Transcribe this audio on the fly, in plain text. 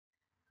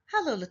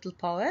Hello, little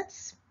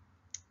poets.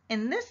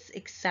 In this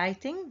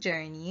exciting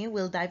journey,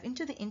 we'll dive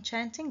into the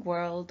enchanting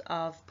world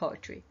of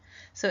poetry.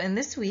 So in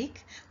this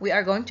week, we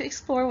are going to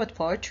explore what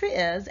poetry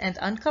is and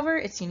uncover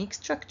its unique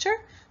structure,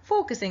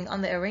 focusing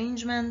on the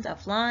arrangement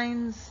of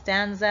lines,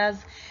 stanzas,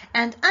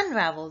 and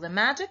unravel the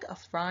magic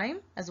of rhyme,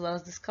 as well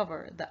as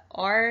discover the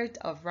art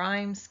of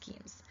rhyme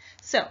schemes.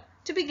 So,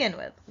 to begin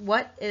with,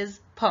 what is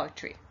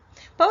poetry?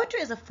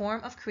 Poetry is a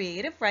form of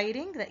creative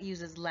writing that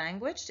uses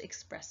language to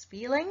express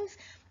feelings,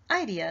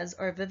 ideas,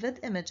 or vivid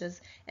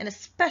images in a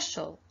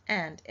special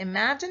and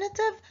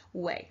imaginative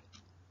way.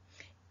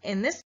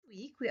 In this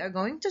week, we are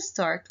going to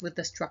start with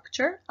the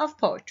structure of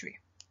poetry.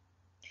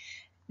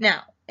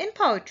 Now, in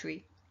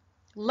poetry,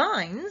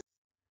 lines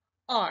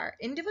are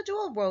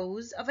individual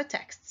rows of a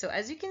text. So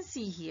as you can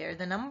see here,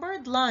 the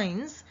numbered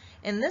lines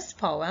in this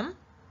poem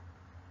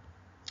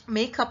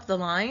make up the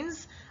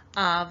lines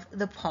of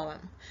the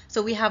poem.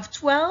 So we have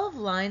 12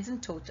 lines in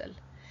total.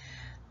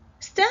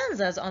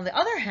 Stanzas, on the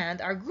other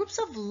hand, are groups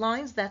of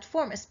lines that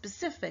form a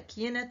specific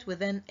unit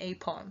within a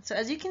poem. So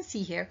as you can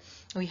see here,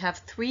 we have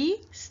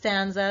 3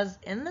 stanzas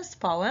in this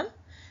poem.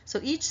 So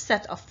each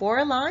set of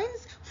 4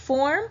 lines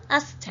form a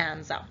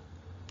stanza.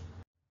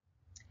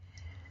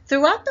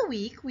 Throughout the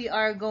week, we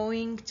are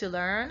going to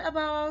learn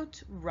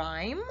about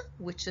rhyme,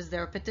 which is the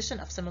repetition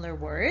of similar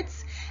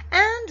words,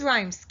 and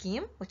rhyme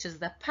scheme, which is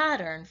the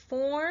pattern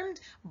formed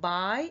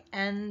by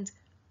end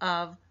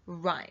of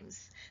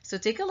rhymes. So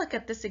take a look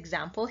at this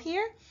example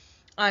here.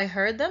 I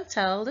heard them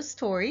tell the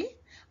story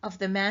of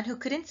the man who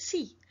couldn't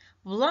see.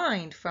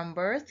 Blind from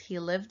birth, he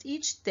lived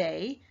each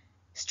day,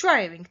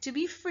 striving to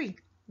be free.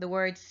 The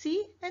words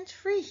see and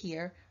free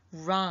here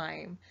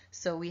rhyme.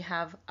 So we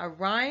have a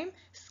rhyme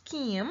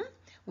scheme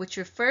which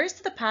refers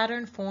to the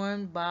pattern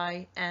formed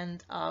by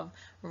end of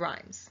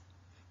rhymes.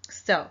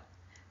 So,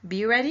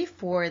 be ready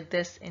for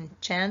this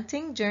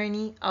enchanting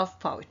journey of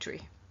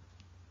poetry.